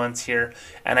few months here.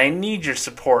 And I need your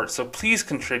support, so please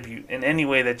contribute in any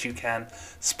way that you can.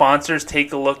 Sponsors,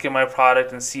 take a look at my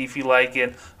product and see if you like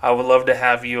it. I would love to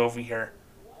have you over here.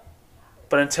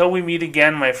 But until we meet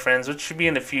again, my friends, which should be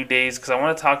in a few days because I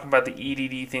want to talk about the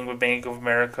EDD thing with Bank of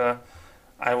America,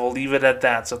 I will leave it at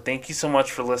that. So thank you so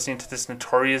much for listening to this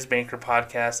Notorious Banker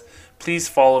podcast. Please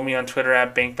follow me on Twitter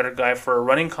at BankBetterGuy for a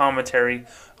running commentary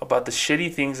about the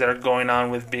shitty things that are going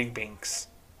on with big banks.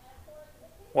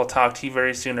 We'll talk to you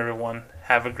very soon, everyone.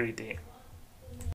 Have a great day.